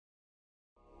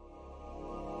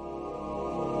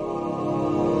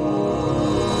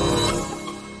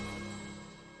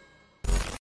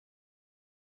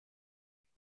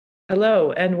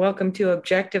Hello, and welcome to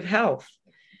Objective Health.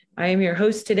 I am your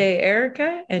host today,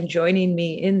 Erica, and joining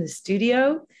me in the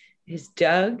studio is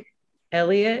Doug,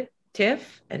 Elliot,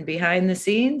 Tiff, and behind the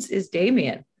scenes is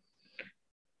Damien.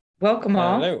 Welcome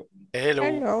all. Hello. Hello.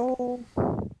 Hello.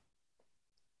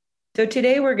 So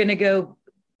today we're going to go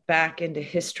back into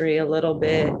history a little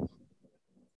bit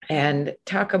and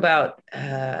talk about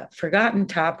a forgotten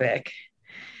topic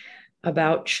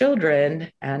about children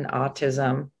and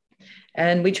autism.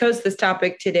 And we chose this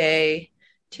topic today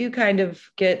to kind of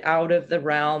get out of the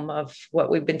realm of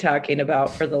what we've been talking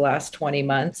about for the last 20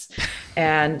 months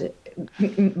and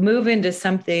move into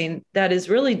something that is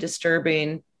really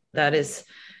disturbing, that has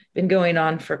been going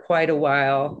on for quite a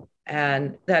while,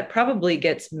 and that probably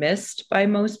gets missed by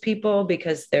most people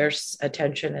because their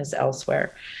attention is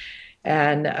elsewhere.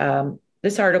 And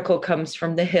this article comes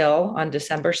from The Hill on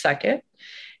December 2nd,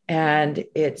 and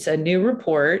it's a new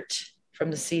report from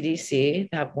the CDC,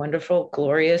 that wonderful,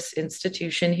 glorious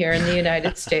institution here in the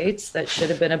United States that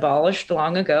should have been abolished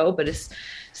long ago, but is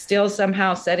still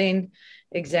somehow setting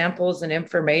examples and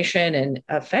information and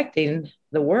affecting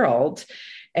the world.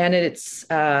 And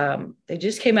they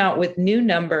just came out with new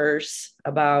numbers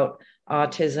about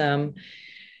autism.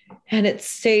 And it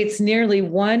states nearly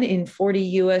 1 in 40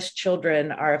 US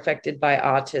children are affected by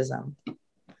autism.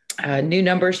 New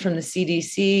numbers from the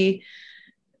CDC,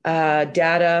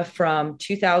 data from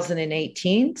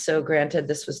 2018. So granted,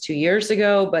 this was 2 years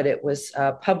ago, but it was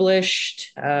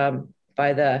published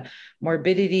by the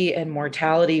Morbidity and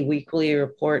Mortality Weekly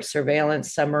Report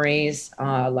Surveillance Summaries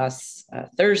last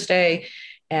Thursday.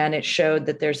 And it showed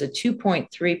that there's a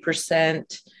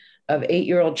 2.3% of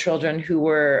 8-year-old children who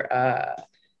were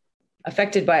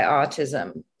affected by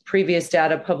autism. Previous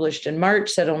data published in March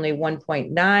said only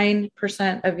 1.9%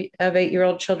 of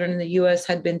 8-year-old children in the US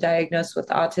had been diagnosed with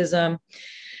autism.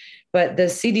 But the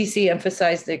CDC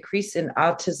emphasized the increase in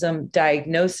autism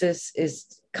diagnosis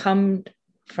is come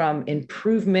from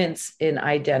improvements in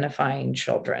identifying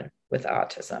children with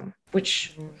autism,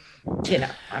 which,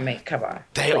 come on.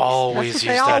 They please. always use That's what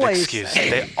they that always excuse. say.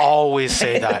 They always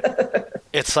say that.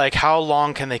 It's like, how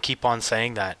long can they keep on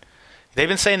saying that? They've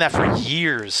been saying that for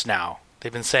years now.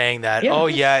 They've been saying that, Yeah. oh,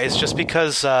 yeah, it's just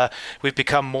because we've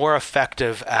become more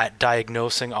effective at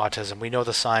diagnosing autism. We know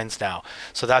the signs now.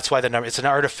 So that's why it's an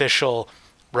artificial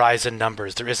rise in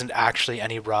numbers. There isn't actually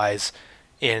any rise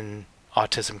in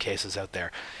autism cases out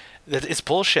there. It's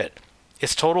bullshit.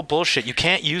 It's total bullshit. You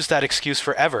can't use that excuse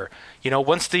forever.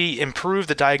 Once they improve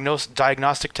the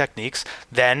diagnostic techniques,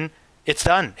 then it's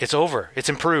done. It's over. It's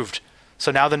improved.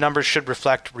 So now the numbers should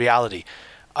reflect reality.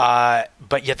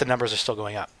 But yet the numbers are still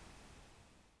going up.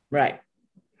 Right.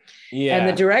 Yeah. And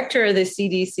the director of the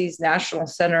CDC's National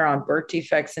Center on Birth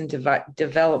Defects and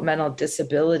Developmental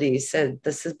Disabilities said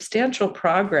the substantial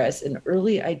progress in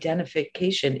early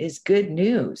identification is good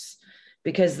news,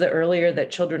 because the earlier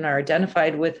that children are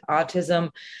identified with autism,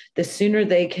 the sooner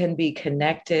they can be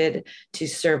connected to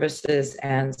services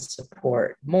and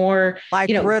support. More, Like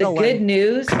the Ritalin. good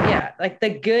news. Yeah. Like the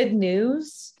good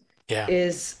news Yeah.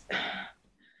 is.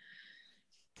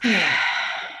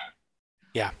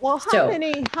 Yeah. Well, So-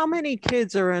 how many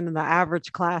kids are in the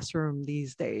average classroom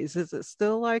these days? Is it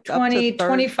still like 20, up to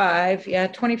 25. Yeah,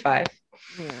 25.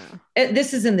 Yeah.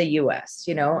 This is in the US,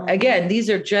 Again, these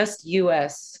are just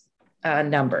US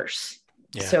numbers.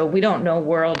 Yeah. So we don't know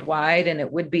worldwide, and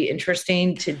it would be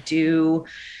interesting to do,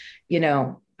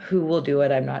 who will do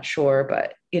it, I'm not sure,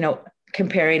 but,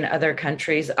 comparing other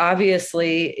countries.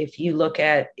 Obviously, if you look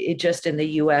at it just in the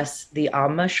US, the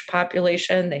Amish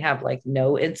population, they have like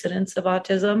no incidence of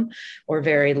autism or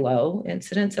very low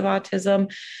incidence of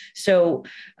autism. So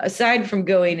aside from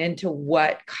going into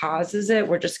what causes it,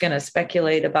 we're just going to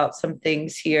speculate about some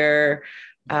things here.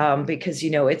 Because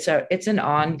it's an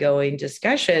ongoing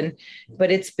discussion,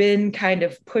 but it's been kind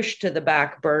of pushed to the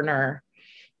back burner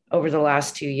over the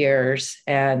last 2 years,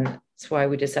 and that's why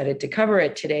we decided to cover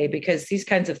it today, because these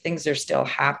kinds of things are still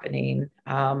happening.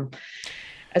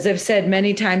 As I've said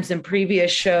many times in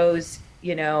previous shows,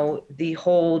 the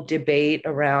whole debate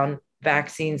around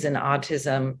vaccines and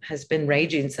autism has been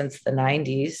raging since the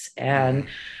 90s, and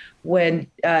when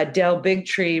Del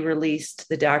Bigtree released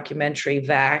the documentary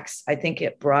Vax, I think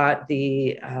it brought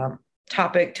the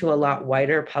topic to a lot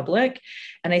wider public.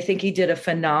 And I think he did a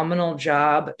phenomenal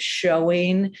job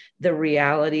showing the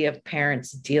reality of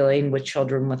parents dealing with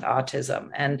children with autism.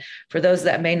 And for those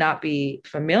that may not be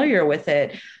familiar with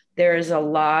it, there is a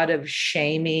lot of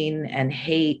shaming and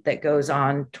hate that goes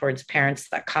on towards parents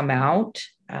that come out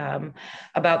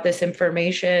about this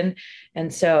information.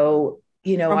 And so,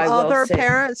 From I will other say,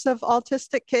 parents of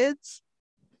autistic kids?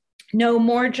 no,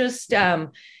 more just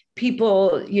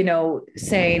people,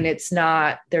 saying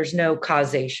there's no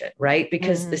causation, right?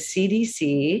 Because the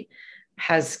CDC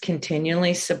has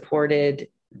continually supported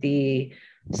the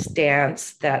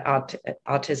stance that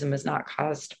autism is not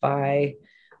caused by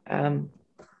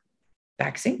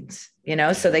vaccines,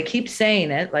 so they keep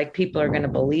saying it like people are going to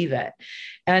believe it.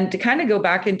 And to kind of go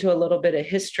back into a little bit of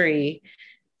history,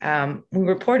 we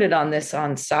reported on this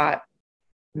on SOT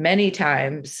many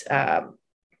times.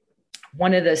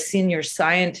 One of the senior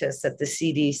scientists at the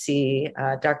CDC,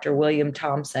 Dr. William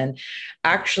Thompson,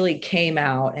 actually came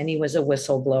out, and he was a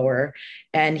whistleblower,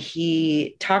 and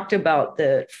he talked about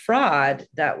the fraud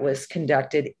that was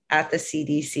conducted at the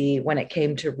CDC when it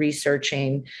came to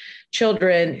researching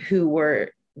children who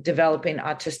were developing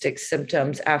autistic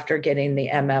symptoms after getting the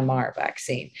MMR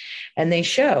vaccine. And they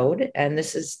showed, and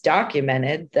this is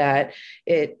documented, that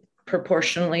it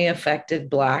proportionally affected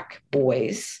Black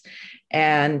boys.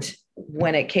 And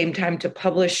when it came time to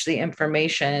publish the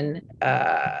information,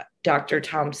 Dr.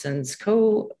 Thompson's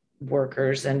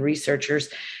co-workers and researchers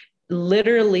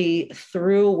literally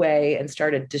threw away and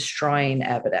started destroying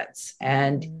evidence.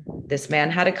 And this man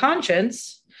had a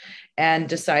conscience and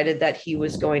decided that he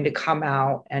was going to come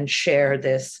out and share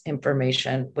this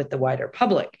information with the wider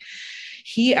public.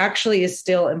 He actually is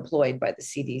still employed by the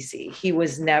CDC. He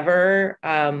was never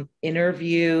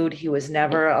interviewed. He was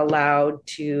never allowed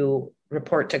to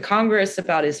report to Congress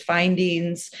about his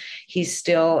findings. He's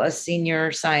still a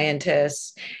senior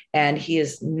scientist, and he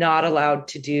is not allowed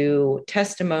to do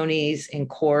testimonies in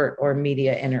court or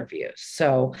media interviews.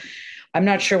 So I'm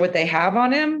not sure what they have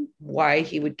on him, why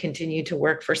he would continue to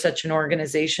work for such an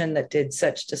organization that did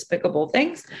such despicable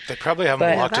things. They probably have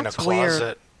him locked in a closet.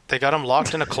 Weird. They got him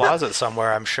locked in a closet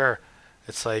somewhere, I'm sure.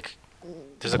 It's like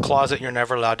there's a closet you're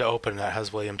never allowed to open that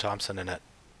has William Thompson in it.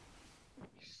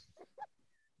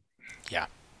 Yeah.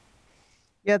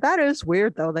 Yeah, that is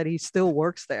weird, though, that he still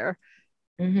works there.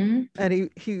 Mm-hmm. And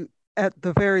he, at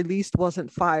the very least,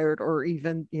 wasn't fired or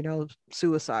even,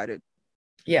 suicided.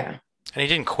 Yeah. And he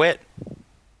didn't quit.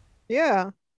 Yeah.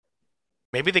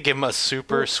 Maybe they give him a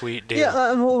super sweet deal.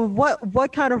 Yeah.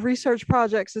 What kind of research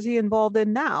projects is he involved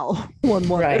in now? One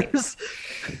wonders.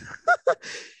 Right.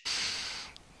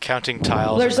 Counting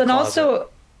tiles. There's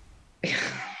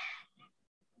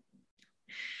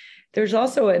There's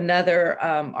also another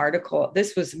article.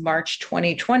 This was March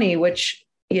 2020, which,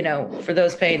 for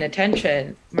those paying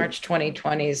attention, March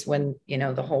 2020 is when,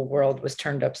 the whole world was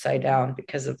turned upside down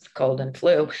because of the cold and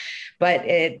flu. But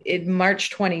in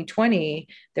March 2020,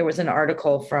 there was an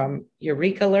article from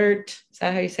Eureka Alert. Is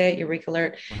that how you say it? Eureka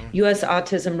Alert. Mm-hmm. U.S.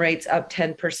 autism rates up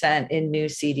 10% in new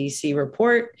CDC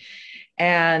report.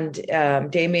 And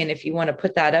Damien, if you want to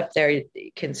put that up there, you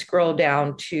can scroll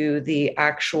down to the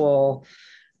actual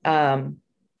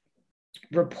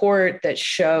report that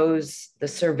shows the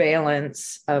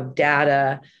surveillance of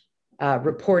data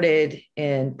reported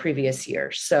in previous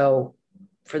years. So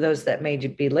for those that may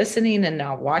be listening and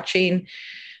not watching,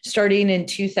 starting in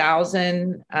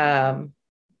 2000,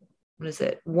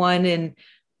 one in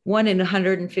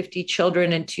 150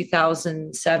 children in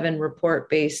 2007 report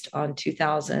based on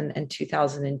 2000 and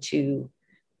 2002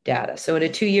 data. So in a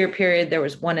 2-year period, there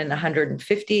was 1 in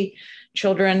 150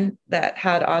 children that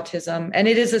had autism, and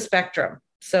it is a spectrum.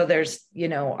 So there's,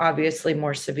 obviously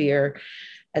more severe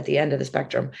at the end of the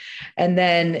spectrum. And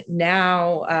then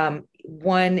now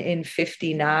 1 in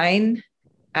 59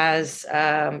 as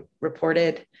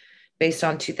reported based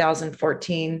on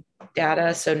 2014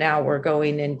 data. So now we're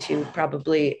going into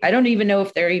probably, I don't even know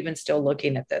if they're even still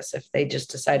looking at this, if they just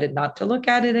decided not to look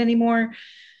at it anymore.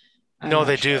 No,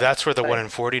 they do. That's where the 1 in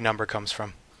 40 number comes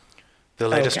from. The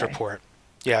latest report.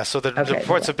 Yeah. So the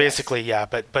reports are basically,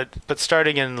 but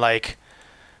starting in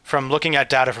from looking at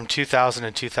data from 2000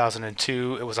 and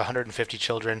 2002, it was 150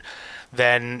 children.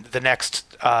 Then the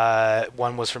next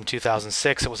one was from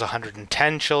 2006. It was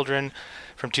 110 children.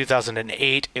 From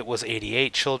 2008, it was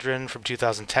 88 children. From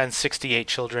 2010, 68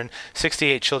 children.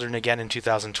 68 children again in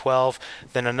 2012.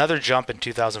 Then another jump in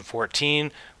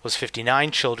 2014 was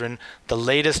 59 children. The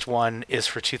latest one is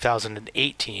for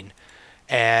 2018,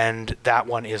 and that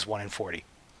one is 1 in 40.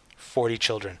 40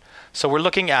 children. So we're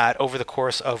looking at, over the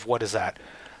course of, what is that?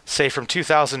 Say from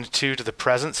 2002 to the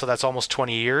present, so that's almost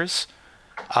 20 years.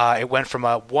 It went from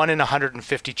 1 in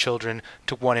 150 children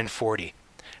to 1 in 40.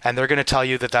 And they're going to tell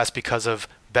you that that's because of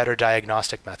better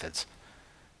diagnostic methods.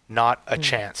 Not a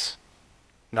chance.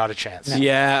 Not a chance.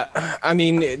 Yeah, I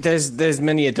mean, there's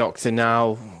many a doctor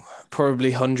now,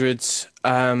 probably hundreds,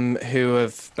 who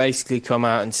have basically come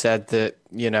out and said that,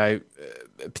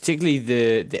 particularly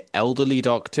the elderly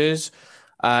doctors,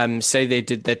 say they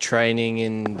did their training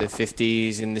in the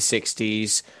 50s, in the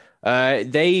 60s,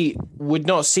 they would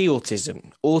not see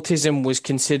autism. Autism was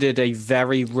considered a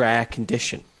very rare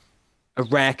condition,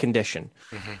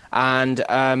 and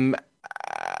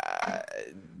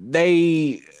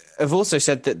they have also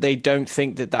said that they don't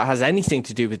think that that has anything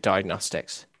to do with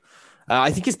diagnostics.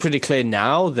 I think it's pretty clear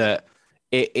now that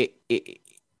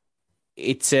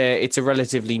it's a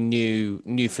relatively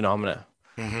new phenomena.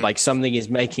 Like something is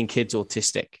making kids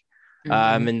autistic.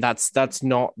 And that's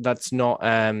not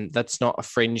a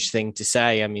fringe thing to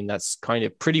say. I mean, that's kind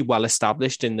of pretty well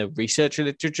established in the research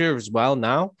literature as well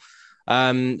now.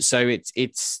 So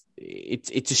it's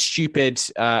a stupid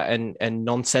and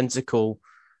nonsensical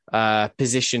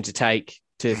position to take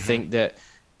to think that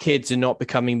kids are not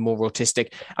becoming more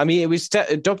autistic. I mean, it was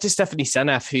Dr. Stephanie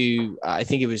Seneff, who I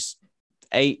think it was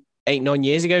 9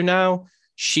 years ago now.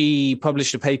 She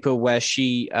published a paper where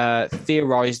she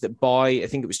theorized that by, I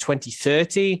think it was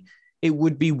 2030, it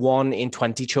would be 1 in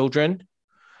 20 children.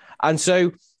 And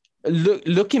so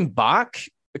looking back,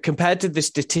 compared to the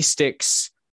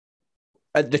statistics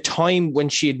at the time when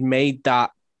she had made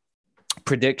that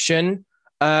prediction,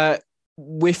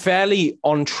 we're fairly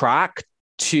on track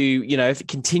to, if it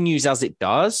continues as it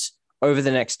does over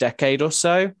the next decade or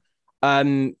so,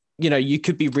 you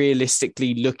could be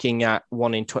realistically looking at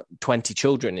 1 in 20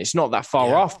 children. It's not that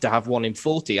far off to have 1 in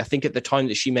 40. I think at the time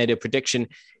that she made her prediction,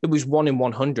 it was 1 in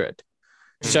 100.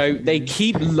 So they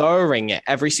keep lowering it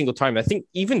every single time. I think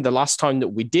even the last time that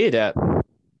we did a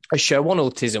show on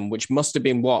autism, which must have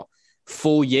been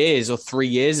 4 years or 3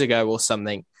 years ago or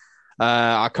something.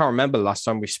 I can't remember the last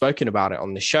time we've spoken about it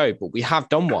on the show, but we have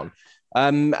done one.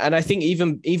 And I think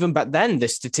even back then, the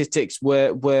statistics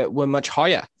were much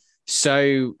higher.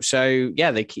 So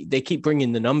yeah, they keep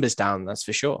bringing the numbers down. That's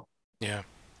for sure. Yeah.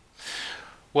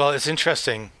 Well, it's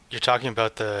interesting. You're talking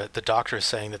about the doctors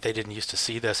saying that they didn't used to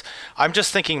see this. I'm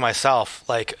just thinking myself,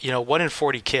 1 in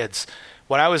 40 kids.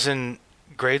 When I was in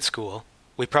grade school,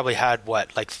 we probably had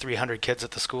 300 kids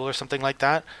at the school or something like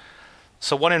that.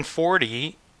 So 1 in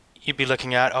 40, you'd be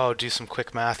looking at, do some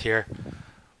quick math here.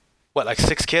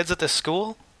 6 kids at this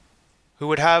school who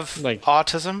would have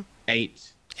autism?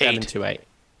 7 to 8.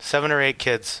 7 or 8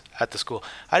 kids at the school.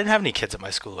 I didn't have any kids at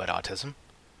my school who had autism.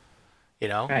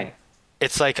 Right.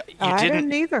 It's like I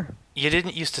didn't either. You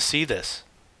didn't used to see this.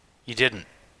 You didn't.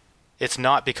 It's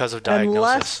not because of diagnosis.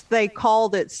 Unless they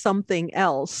called it something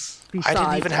else. I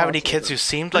didn't even have any kids who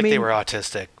seemed like they were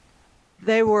autistic.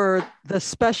 They were the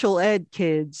special ed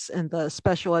kids and the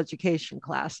special education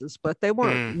classes, but they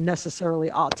weren't necessarily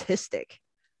autistic.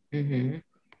 Mm-hmm.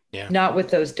 Yeah. Not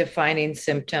with those defining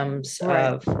symptoms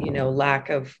of, lack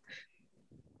of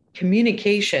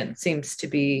communication seems to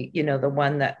be, the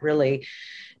one that really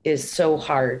is so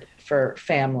hard for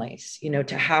families,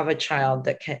 to have a child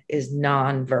that is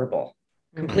nonverbal,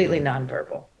 completely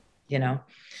nonverbal,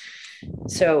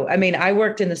 So, I mean, I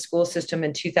worked in the school system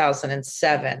in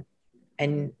 2007,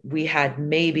 and we had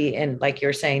maybe, and like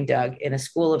you're saying, Doug, in a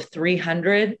school of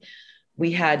 300,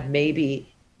 we had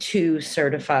maybe 2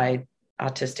 certified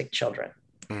autistic children,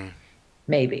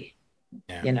 maybe,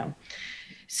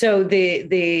 So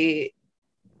the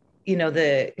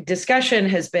discussion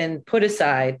has been put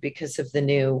aside because of the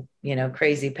new,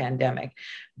 crazy pandemic,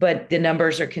 but the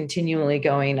numbers are continually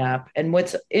going up. And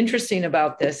what's interesting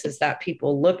about this is that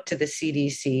people look to the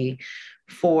CDC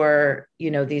for,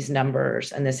 these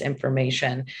numbers and this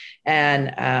information.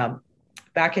 And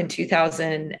back in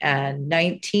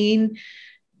 2019,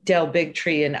 Del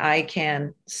Bigtree and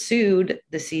ICANN sued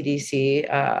the CDC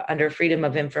under Freedom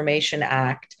of Information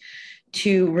Act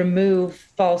to remove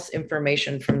false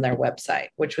information from their website,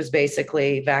 which was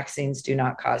basically vaccines do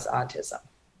not cause autism,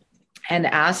 and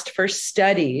asked for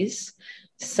studies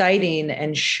citing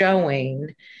and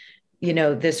showing,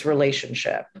 this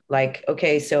relationship.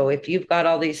 Okay, so if you've got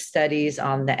all these studies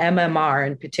on the MMR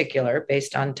in particular,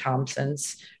 based on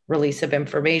Thompson's release of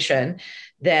information,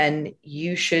 then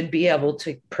you should be able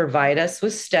to provide us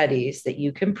with studies that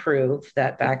you can prove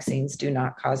that vaccines do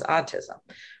not cause autism.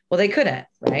 Well, they couldn't,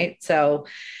 right? So,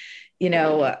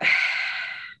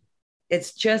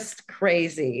 it's just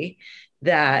crazy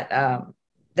that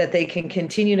that they can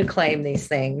continue to claim these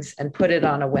things and put it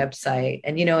on a website.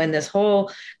 And, in this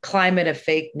whole climate of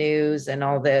fake news and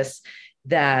all this,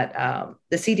 that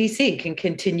the CDC can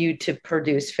continue to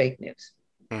produce fake news.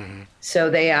 Mm-hmm. So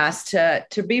they asked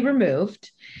to be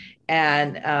removed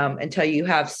and until you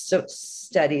have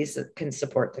studies that can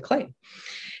support the claim.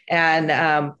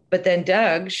 And but then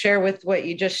Doug, share with what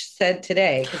you just said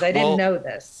today, because I didn't know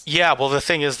this. Yeah, well, the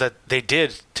thing is that they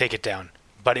did take it down,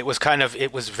 but it was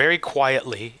very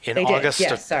quietly in August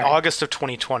of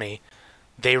 2020.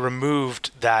 they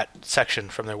removed that section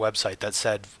from their website that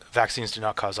said vaccines do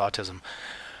not cause autism.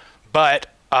 But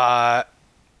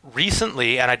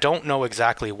recently, and I don't know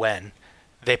exactly when,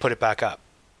 they put it back up.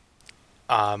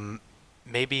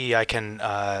 Maybe I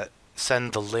can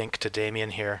send the link to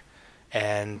Damien here,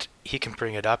 and he can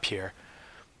bring it up here.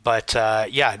 But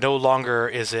yeah, no longer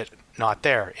is it not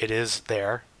there. It is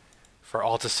there for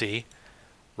all to see.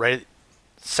 Right,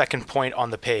 second point on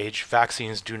the page,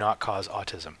 vaccines do not cause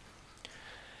autism.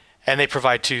 And they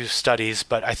provide 2 studies,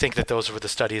 but I think that those were the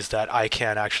studies that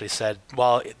ICANN actually said,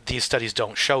 well, these studies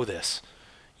don't show this.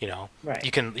 You know, Right.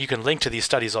 you can link to these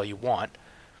studies all you want,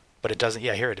 but it doesn't.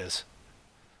 Yeah, here it is.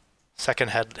 Second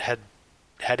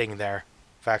heading there,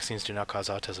 vaccines do not cause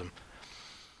autism.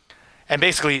 And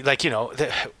basically, like, you know,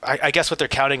 I guess what they're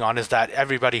counting on is that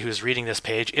everybody who's reading this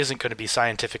page isn't going to be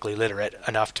scientifically literate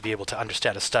enough to be able to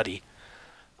understand a study.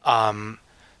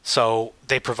 So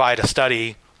they provide a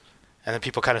study, and then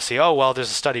people kind of see, oh, well,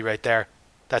 there's a study right there.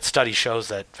 That study shows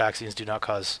that vaccines do not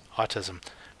cause autism.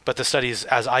 But the studies,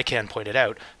 as ICANN pointed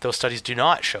out, those studies do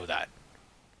not show that.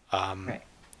 Right.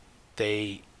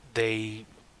 They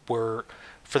were,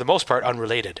 for the most part,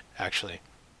 unrelated, actually.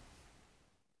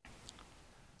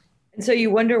 And so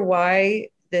you wonder why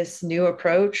this new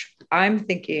approach. I'm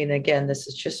thinking, again, this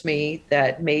is just me,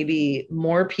 that maybe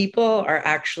more people are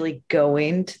actually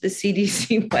going to the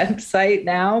CDC website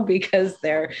now because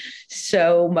they're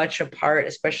so much apart,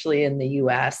 especially in the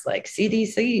US. Like,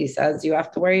 CDC says you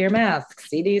have to wear your mask,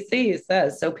 CDC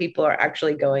says. So people are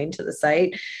actually going to the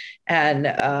site,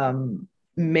 and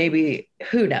maybe,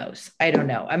 who knows? I don't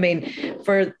know. I mean,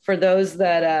 for those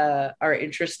that are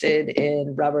interested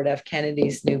in Robert F.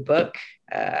 Kennedy's new book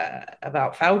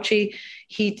about Fauci,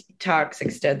 he talks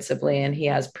extensively, and he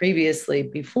has previously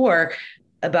before,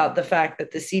 about the fact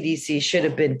that the CDC should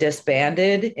have been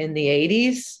disbanded in the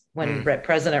 80s when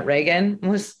President Reagan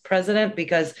was president,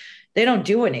 because they don't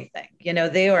do anything. You know,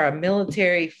 they are a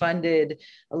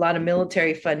lot of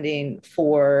military funding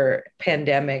for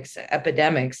pandemics,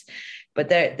 epidemics, but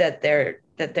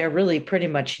they're really pretty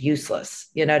much useless.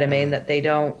 You know what I mean? That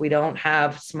we don't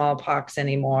have smallpox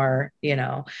anymore, you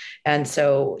know, and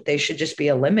so they should just be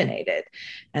eliminated.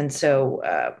 And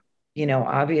so, you know,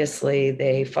 obviously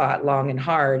they fought long and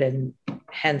hard, and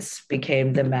hence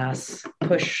became the mass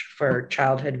push for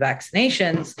childhood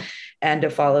vaccinations and to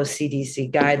follow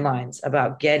CDC guidelines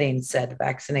about getting said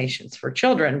vaccinations for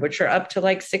children, which are up to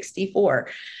like 64.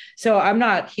 So I'm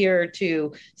not here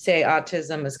to say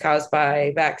autism is caused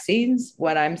by vaccines.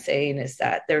 What I'm saying is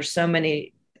that there's so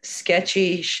many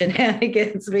sketchy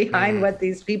shenanigans behind what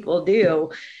these people do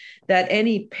that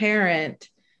any parent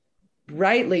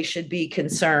rightly should be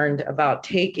concerned about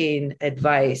taking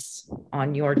advice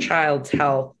on your child's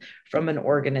health from an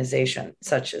organization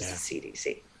such as the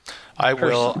CDC. I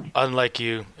will, unlike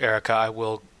you, Erica, I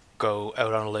will go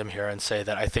out on a limb here and say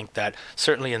that I think that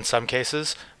certainly in some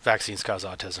cases, vaccines cause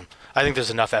autism. I think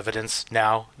there's enough evidence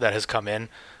now that has come in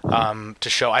to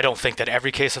show. I don't think that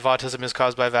every case of autism is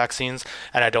caused by vaccines,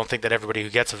 and I don't think that everybody who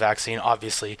gets a vaccine,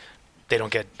 obviously, they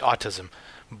don't get autism.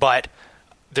 But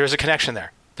there's a connection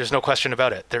there. There's no question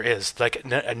about it. There is. Like,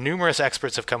 numerous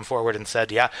experts have come forward and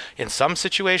said, yeah, in some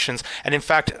situations, and in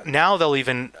fact, now they'll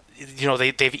even, you know,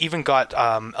 they've even got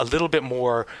a little bit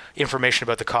more information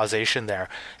about the causation there.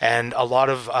 And a lot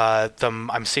of them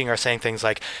I'm seeing are saying things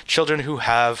like children who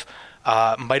have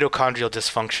mitochondrial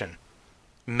dysfunction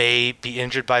may be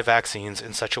injured by vaccines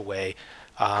in such a way.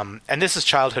 And this is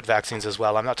childhood vaccines as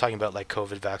well. I'm not talking about like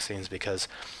COVID vaccines because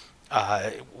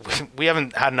we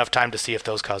haven't had enough time to see if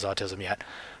those cause autism yet.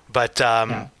 But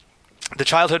the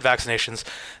childhood vaccinations,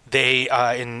 they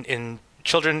in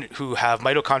children who have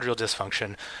mitochondrial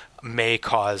dysfunction may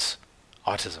cause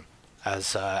autism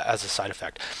as a side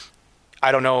effect.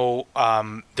 I don't know.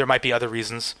 There might be other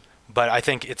reasons, but I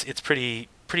think it's pretty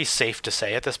safe to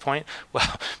say at this point.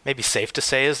 Well, maybe safe to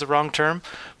say is the wrong term,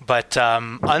 but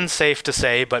unsafe to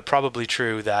say, but probably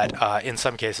true that in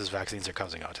some cases vaccines are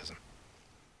causing autism.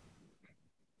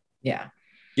 Yeah.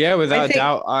 Yeah, without a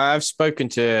doubt. I've spoken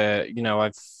to, you know,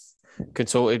 I've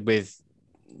consulted with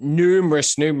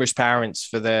numerous parents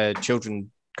for their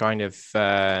children kind of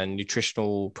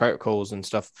nutritional protocols and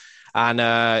stuff.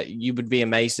 And you would be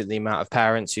amazed at the amount of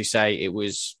parents who say it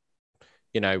was,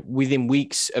 you know, within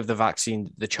weeks of the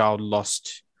vaccine, the child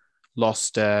lost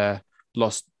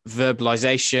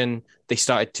verbalization. They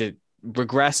started to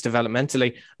regress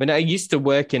developmentally. I mean, I used to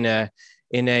work in a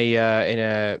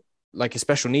like a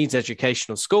special needs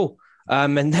educational school.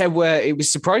 And it was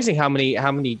surprising how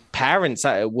many parents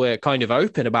were kind of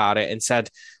open about it and said,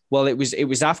 well, it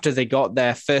was after they got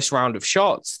their first round of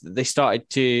shots that they started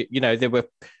to, you know, they were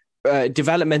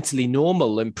developmentally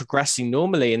normal and progressing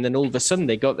normally, and then all of a sudden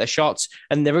they got their shots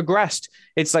and they regressed.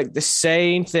 It's like the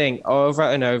same thing over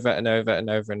and over and over and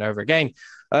over and over again.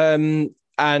 And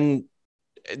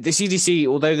the CDC,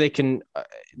 although they can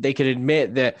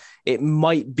admit that it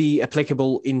might be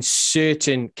applicable in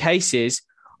certain cases,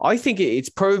 I think it's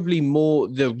probably more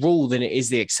the rule than it is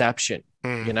the exception.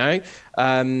 You know,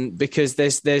 because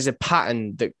there's a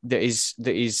pattern that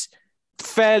is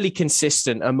fairly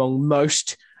consistent among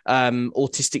most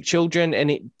autistic children,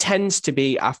 and it tends to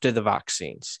be after the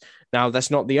vaccines. Now, that's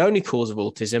not the only cause of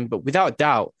autism, but without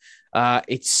doubt,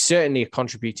 it's certainly a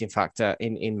contributing factor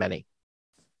in many.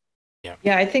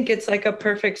 Yeah, I think it's like a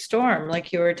perfect storm.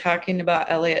 Like you were talking about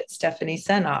Elliot Stephanie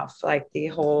Senoff, like the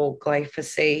whole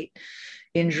glyphosate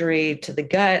injury to the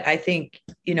gut. I think,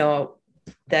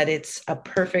 that it's a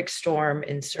perfect storm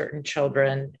in certain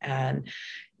children, and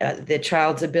the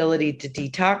child's ability to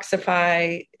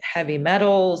detoxify heavy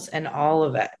metals and all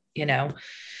of it, and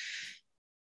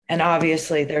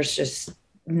obviously there's just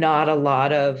not a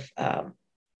lot of,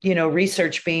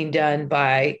 research being done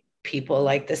by people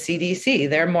like the CDC.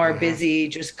 They're more busy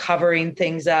just covering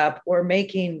things up or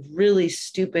making really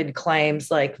stupid claims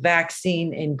like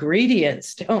vaccine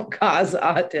ingredients don't cause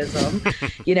autism.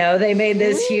 They made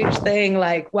this huge thing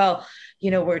like, well,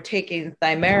 we're taking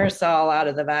thimerosal out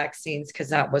of the vaccines because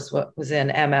that was what was in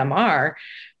MMR,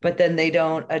 but then they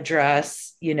don't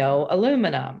address,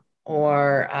 aluminum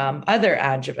or other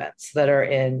adjuvants that are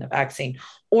in the vaccine,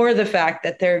 or the fact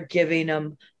that they're giving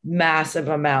them massive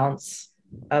amounts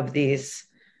of these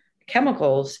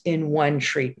chemicals in one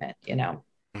treatment,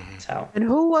 So. And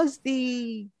who was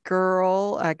the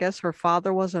girl? I guess her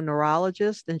father was a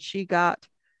neurologist and she got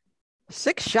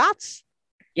 6 shots.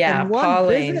 Yeah, in one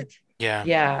Pauline. visit.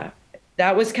 Yeah.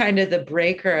 That was kind of the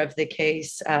breaker of the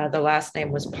case. The last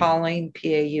name was Pauling,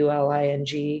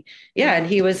 Pauling. Yeah. And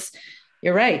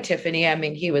you're right, Tiffany. I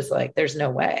mean, he was like, there's no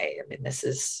way. I mean, this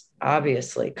is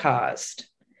obviously caused.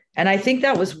 And I think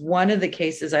that was one of the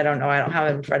cases, I don't know, I don't have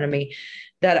it in front of me,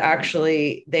 that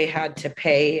actually they had to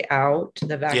pay out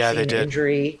the vaccine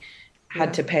injury,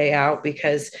 had to pay out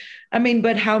because,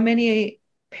 but how many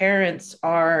parents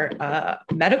are a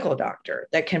medical doctor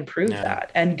that can prove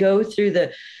that and go through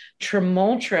the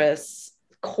tumultuous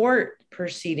court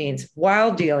proceedings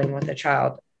while dealing with a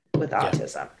child with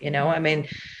autism?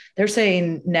 They're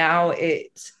saying now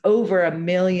it's over $1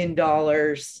 million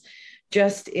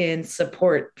just in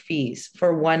support fees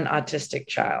for one autistic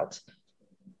child,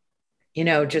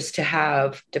 just to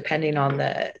have, depending on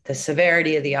the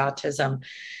severity of the autism,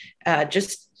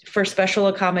 just for special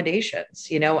accommodations,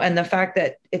 and the fact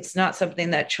that it's not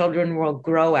something that children will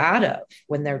grow out of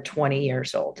when they're 20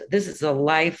 years old. This is a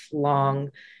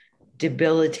lifelong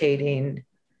debilitating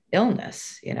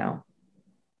illness, Yeah.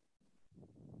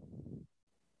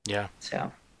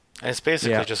 So. And it's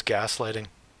basically just gaslighting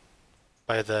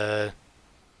by the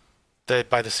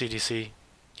CDC,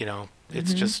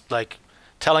 it's just like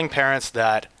telling parents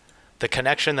that the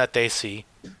connection that they see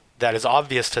that is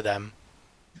obvious to them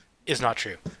is not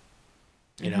true,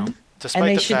 despite and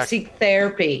they the should fact... seek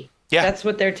therapy. Yeah. That's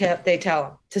what they tell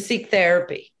them, to seek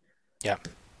therapy. Yeah.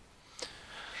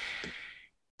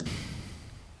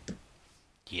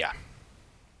 Yeah.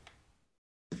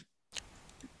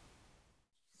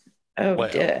 Oh, well.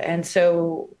 And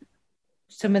so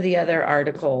some of the other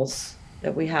articles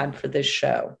that we had for this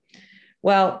show.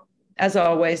 Well, as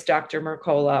always, Dr.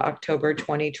 Mercola, October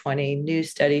 2020, new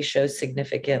study shows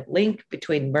significant link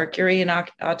between mercury and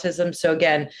autism. So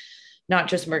again, not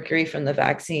just mercury from the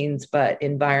vaccines, but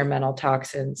environmental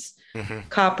toxins,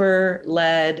 copper,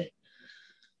 lead.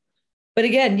 But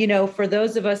again, for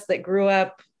those of us that grew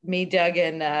up, me, Doug,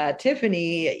 and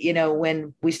Tiffany,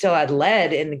 when we still had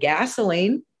lead in the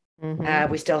gasoline,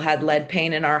 we still had lead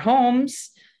paint in our homes,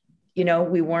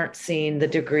 we weren't seeing the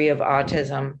degree of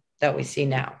autism that we see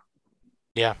now.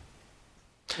 Yeah.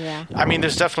 I mean,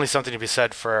 there's definitely something to be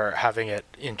said for having it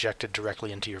injected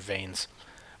directly into your veins.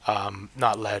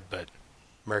 Not lead, but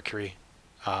mercury,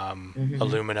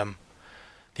 aluminum,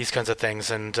 these kinds of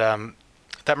things. And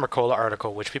that Mercola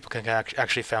article, which people can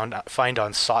actually find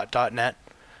on SOT.net,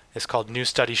 is called New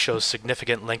Study Shows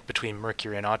Significant Link Between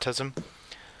Mercury and Autism.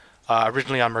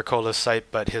 Originally on Mercola's site,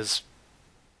 but his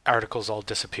articles all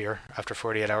disappear after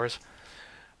 48 hours.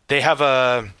 They have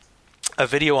a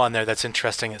video on there that's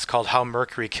interesting. It's called How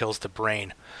Mercury Kills the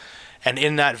Brain. And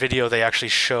in that video, they actually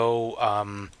show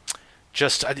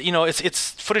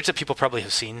it's footage that people probably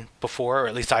have seen before, or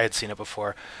at least I had seen it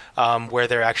before, where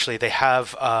they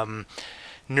have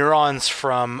neurons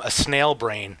from a snail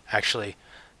brain, actually,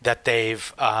 that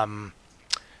they've got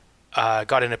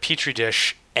in a petri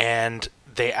dish, and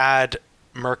they add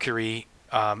mercury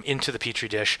into the petri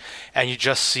dish, and you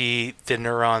just see the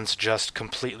neurons just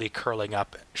completely curling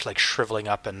up, like shriveling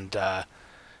up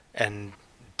and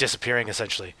disappearing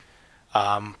essentially.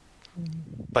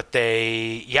 But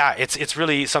it's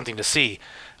really something to see.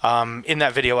 In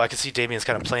that video, I can see Damien's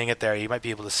kind of playing it there. You might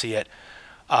be able to see it.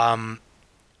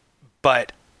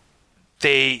 But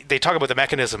they talk about the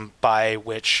mechanism by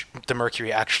which the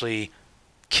mercury actually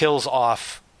kills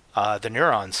off the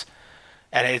neurons.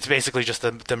 And it's basically just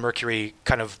the mercury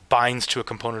kind of binds to a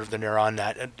component of the neuron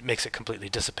that makes it completely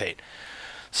dissipate.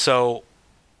 So,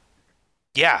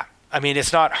 yeah, I mean,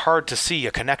 it's not hard to see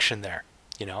a connection there,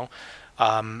 you know.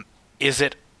 Is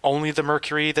it only the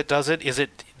mercury that does it? Is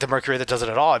it the mercury that does it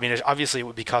at all? I mean, obviously it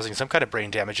would be causing some kind of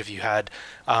brain damage if you had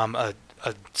a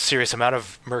serious amount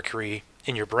of mercury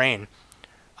in your brain.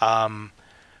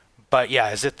 But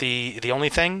yeah, is it the only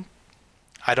thing?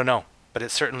 I don't know, but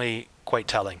it's certainly quite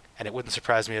telling, and it wouldn't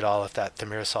surprise me at all if that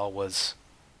thimerosal was.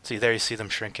 See, there you see them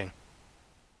shrinking.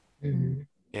 Mm-hmm.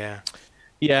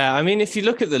 Yeah. I mean, if you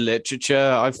look at the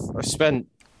literature, I've spent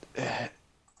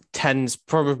tens,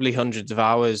 probably hundreds of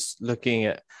hours looking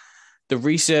at the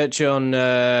research on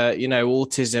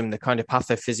autism, the kind of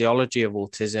pathophysiology of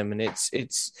autism, and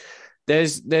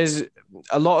there's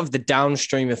a lot of the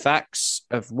downstream effects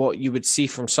of what you would see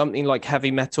from something like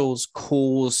heavy metals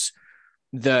cause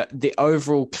the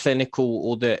overall clinical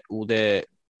or the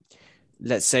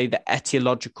let's say the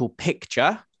etiological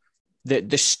picture,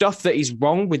 the stuff that is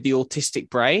wrong with the autistic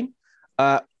brain,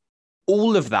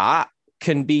 all of that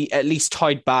can be at least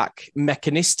tied back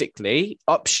mechanistically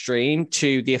upstream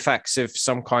to the effects of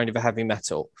some kind of a heavy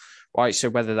metal, right? So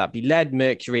whether that be lead,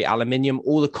 mercury, aluminium,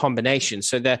 all the combinations.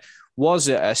 So there was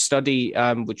a study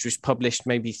which was published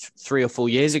maybe 3 or 4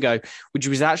 years ago, which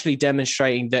was actually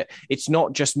demonstrating that it's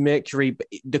not just mercury, but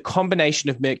the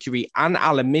combination of mercury and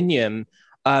aluminium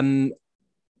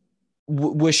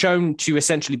were shown to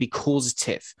essentially be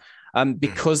causative.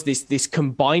 Because this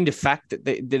combined effect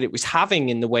that it was having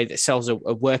in the way that cells are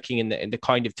working in the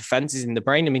kind of defenses in the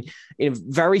brain. I mean, in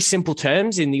very simple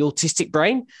terms, in the autistic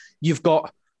brain, you've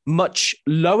got much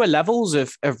lower levels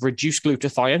of reduced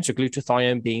glutathione, so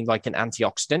glutathione being like an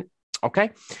antioxidant, okay?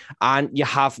 And you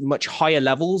have much higher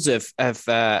levels of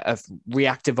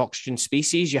reactive oxygen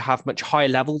species. You have much higher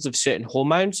levels of certain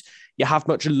hormones. You have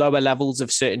much lower levels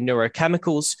of certain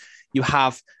neurochemicals. You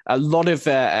have a lot of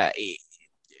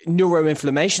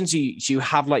neuroinflammation, so you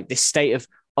have like this state of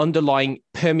underlying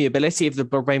permeability of the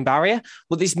blood-brain barrier.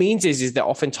 What this means is that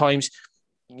oftentimes,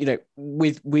 you know,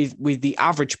 with the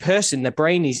average person, their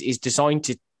brain is designed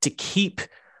to keep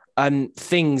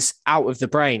things out of the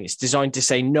brain. It's designed to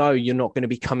say, no, you're not going to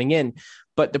be coming in.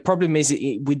 But the problem is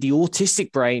with the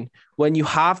autistic brain, when you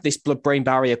have this blood-brain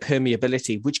barrier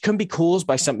permeability, which can be caused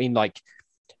by something like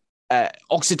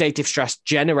oxidative stress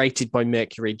generated by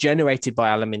mercury, generated by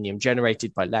aluminium,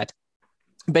 generated by lead.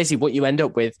 Basically, what you end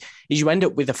up with is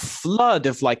a flood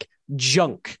of like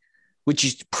junk, which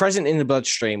is present in the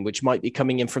bloodstream, which might be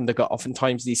coming in from the gut.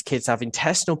 Oftentimes, these kids have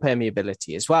intestinal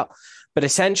permeability as well. But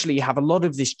essentially, you have a lot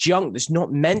of this junk that's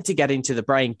not meant to get into the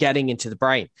brain, getting into the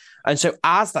brain. And so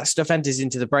as that stuff enters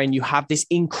into the brain, you have this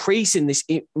increase in this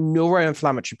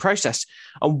neuroinflammatory process.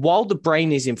 And while the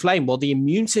brain is inflamed, while the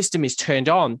immune system is turned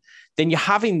on, then you're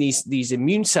having these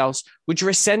immune cells, which are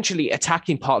essentially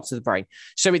attacking parts of the brain.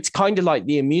 So it's kind of like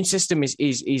the immune system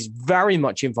is very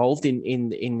much involved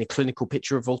in the clinical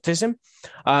picture of autism.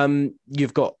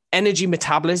 You've got energy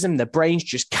metabolism. The brains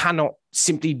just cannot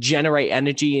simply generate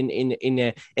energy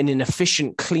in an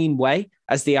efficient, clean way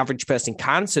as the average person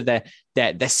can. So their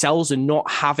cells are not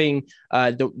having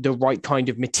the right kind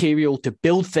of material to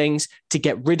build things, to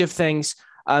get rid of things.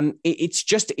 It's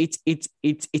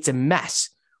a mess.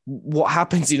 What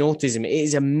happens in autism, it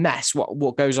is a mess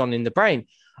what goes on in the brain.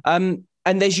 And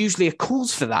there's usually a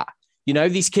cause for that. You know,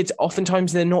 these kids,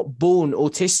 oftentimes they're not born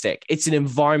autistic. It's an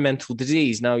environmental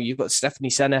disease. Now, you've got Stephanie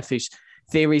Seneff, whose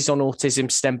theories on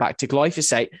autism stem back to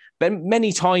glyphosate. But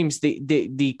many times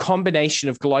the combination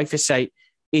of glyphosate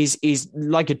is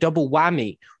like a double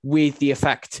whammy with the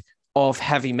effect of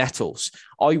heavy metals.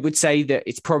 I would say that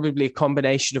it's probably a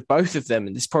combination of both of them.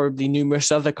 And there's probably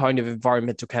numerous other kind of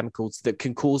environmental chemicals that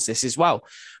can cause this as well.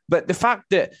 But the fact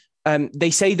that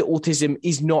they say that autism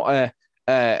is not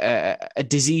a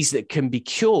disease that can be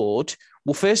cured.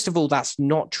 Well, first of all, that's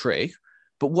not true.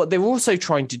 But what they're also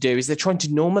trying to do is they're trying to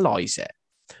normalize it.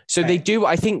 So They do,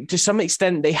 I think, to some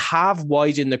extent, they have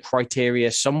widened the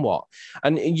criteria somewhat.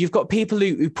 And you've got people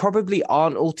who probably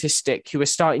aren't autistic, who are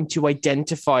starting to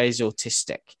identify as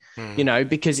autistic.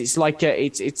 because it's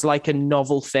like a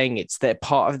novel thing. It's their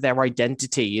part of their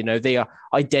identity. They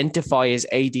identify as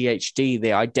ADHD,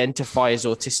 they identify as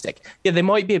autistic. Yeah, they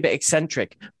might be a bit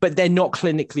eccentric, but they're not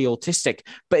clinically autistic.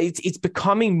 But it's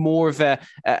becoming more of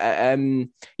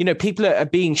people are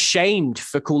being shamed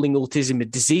for calling autism a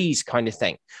disease kind of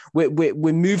thing.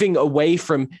 We're moving away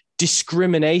from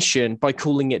discrimination by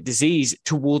calling it disease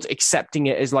towards accepting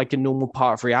it as like a normal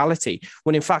part of reality,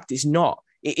 when in fact it's not.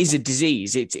 It is a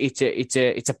disease. It's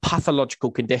a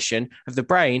pathological condition of the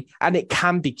brain, and it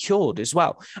can be cured as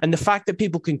well. And the fact that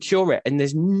people can cure it, and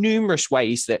there's numerous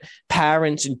ways that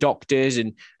parents and doctors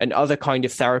and other kind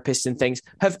of therapists and things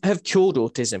have cured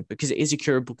autism, because it is a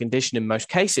curable condition in most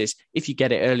cases if you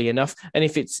get it early enough, and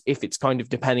if it's kind of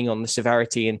depending on the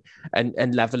severity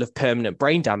and level of permanent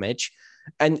brain damage,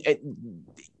 and it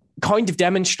kind of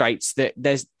demonstrates that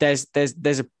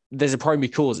there's a primary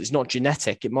cause. It's not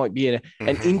genetic. It might be an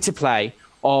interplay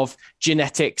of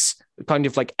genetics, kind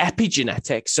of like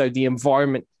epigenetics. So the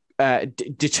environment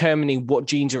determining what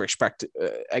genes are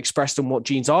expressed and what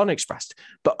genes aren't expressed.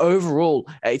 But overall,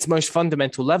 at its most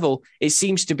fundamental level, it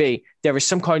seems to be there is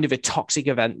some kind of a toxic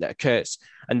event that occurs,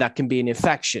 and that can be an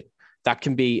infection. That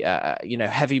can be,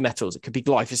 heavy metals. It could be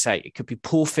glyphosate. It could be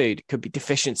poor food. It could be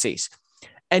deficiencies.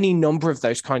 Any number of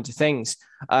those kinds of things,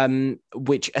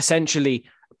 which essentially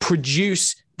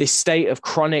produce this state of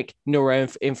chronic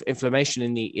neuroinflammation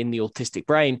in the autistic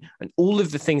brain, and all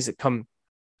of the things that come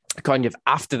kind of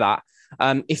after that.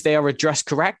 If they are addressed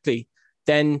correctly,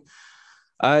 then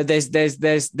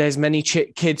there's many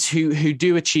kids who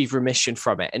do achieve remission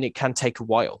from it, and it can take a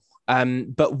while.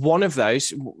 But one of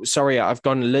those, sorry, I've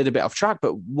gone a little bit off track,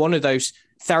 but one of those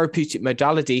therapeutic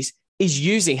modalities is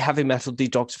using heavy metal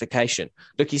detoxification,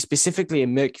 looking specifically at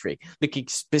mercury, looking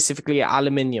specifically at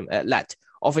aluminium, at lead.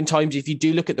 Oftentimes, if you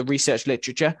do look at the research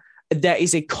literature, there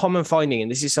is a common finding,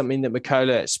 and this is something that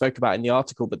Mykola spoke about in the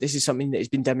article, but this is something that has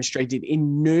been demonstrated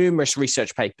in numerous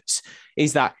research papers,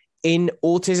 is that in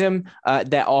autism,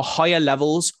 there are higher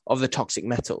levels of the toxic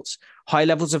metals, high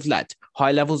levels of lead,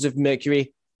 high levels of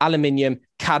mercury, aluminium,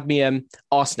 cadmium,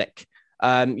 arsenic.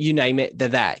 You name it, they're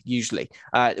there usually,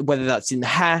 whether that's in the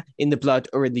hair, in the blood,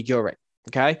 or in the urine.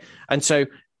 Okay. And so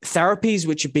therapies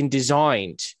which have been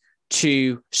designed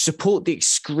to support the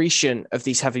excretion of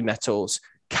these heavy metals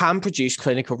can produce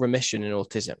clinical remission in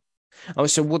autism.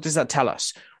 And so what does that tell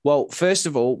us? Well, first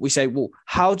of all, we say, well,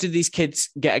 how do these kids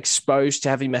get exposed to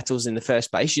heavy metals in the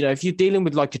first place? If you're dealing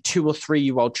with like a 2 or 3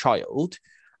 year old child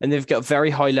and they've got a very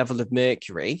high level of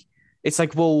mercury, it's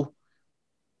like, well,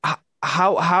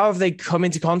 how have they come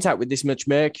into contact with this much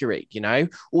mercury?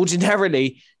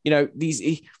 Ordinarily,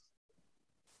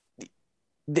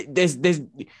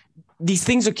 these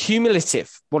things are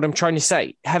cumulative. What I'm trying to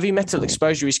say, heavy metal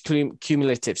exposure is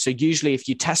cumulative. So usually if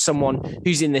you test someone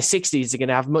who's in their 60s, they're going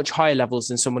to have much higher levels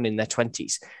than someone in their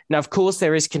 20s. Now, of course,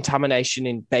 there is contamination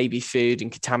in baby food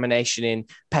and contamination in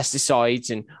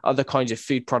pesticides and other kinds of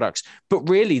food products. But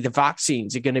really, the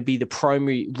vaccines are going to be the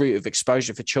primary route of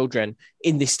exposure for children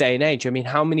in this day and age. I mean,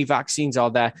 how many vaccines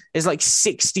are there? There's like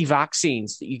 60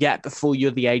 vaccines that you get before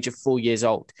you're the age of 4 years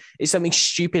old. It's something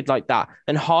stupid like that.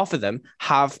 And half of them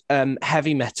have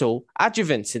heavy metal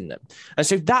adjuvants in them. And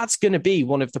so that's going to be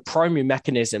one of the primary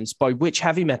mechanisms by which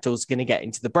heavy metals are going to get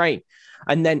into the brain.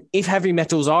 And then if heavy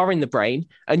metals are in the brain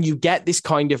and you get this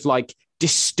kind of like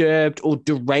disturbed or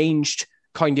deranged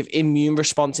kind of immune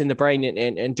response in the brain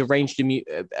and deranged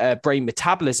brain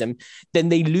metabolism, then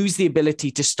they lose the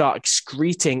ability to start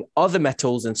excreting other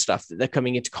metals and stuff that they're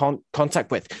coming into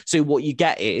contact with. So what you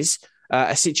get is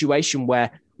a situation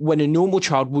where when a normal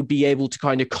child would be able to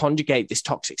kind of conjugate this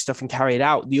toxic stuff and carry it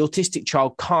out, the autistic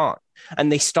child can't,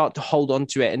 and they start to hold on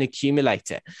to it and accumulate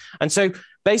it. And so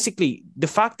basically the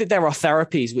fact that there are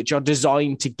therapies which are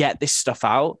designed to get this stuff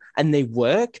out and they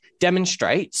work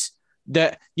demonstrates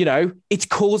that, it's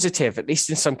causative, at least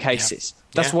in some cases. Yeah.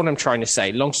 That's what I'm trying to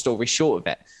say. Long story short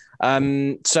of it.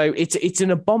 So it's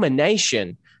an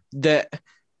abomination that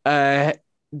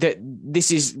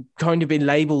this is kind of been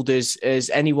labeled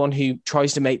as anyone who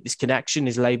tries to make this connection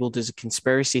is labeled as a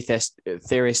conspiracy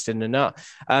theorist and a nut.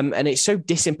 And it's so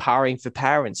disempowering for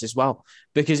parents as well,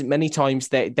 because many times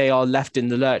they are left in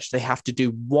the lurch. They have to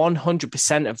do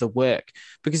 100% of the work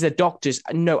because their doctors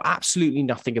know absolutely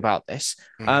nothing about this.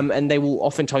 And they will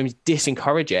oftentimes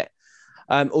disencourage it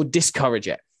or discourage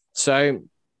it. So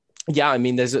yeah, I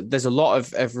mean, there's a lot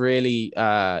of really,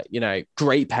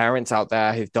 great parents out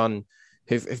there who've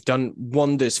done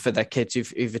wonders for their kids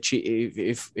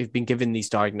who've been given these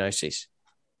diagnoses.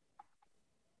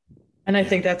 And I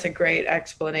think that's a great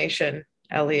explanation,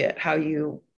 Elliot, how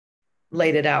you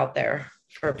laid it out there.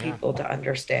 for people to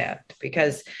understand,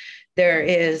 because there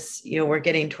is, we're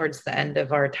getting towards the end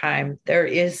of our time. There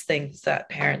is things that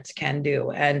parents can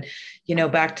do. And,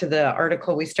 back to the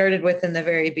article we started with in the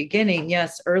very beginning,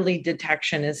 yes, early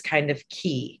detection is kind of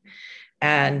key.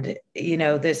 And,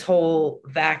 this whole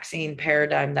vaccine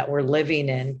paradigm that we're living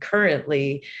in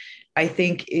currently, I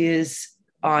think is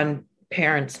on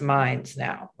parents' minds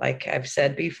now. Like I've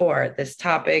said before, this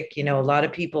topic, a lot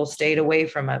of people stayed away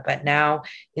from it, but now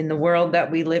in the world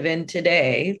that we live in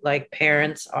today, like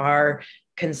parents are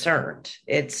concerned.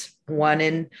 It's 1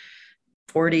 in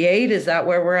 48. Is that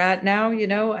where we're at now?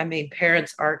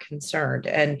 Parents are concerned.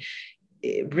 And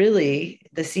really,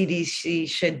 the CDC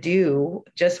should do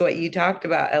just what you talked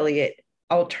about, Elliot,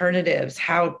 alternatives,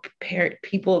 how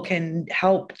people can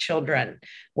help children,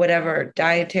 whatever,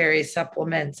 dietary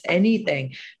supplements,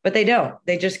 anything, but they don't.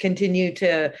 They just continue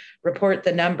to report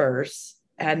the numbers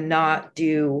and not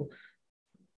do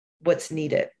what's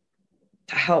needed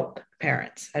to help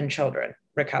parents and children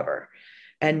recover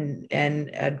and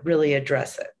really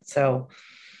address it. So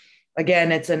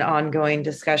again, it's an ongoing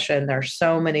discussion. There's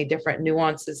so many different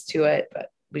nuances to it, but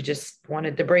we just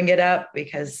wanted to bring it up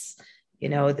because,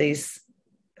 these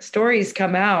stories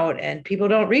come out and people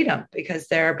don't read them because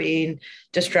they're being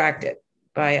distracted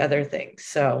by other things.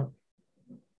 So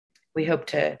we hope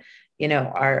to,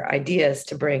 our idea is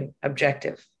to bring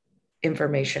objective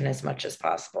information as much as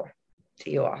possible to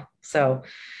you all. So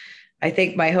I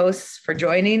thank my hosts for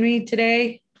joining me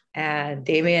today, and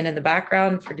Damien in the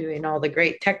background for doing all the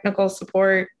great technical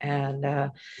support.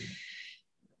 And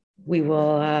we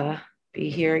will be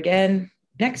here again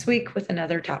next week with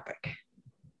another topic.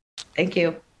 Thank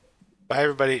you. Bye,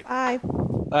 everybody. Bye.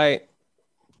 Bye.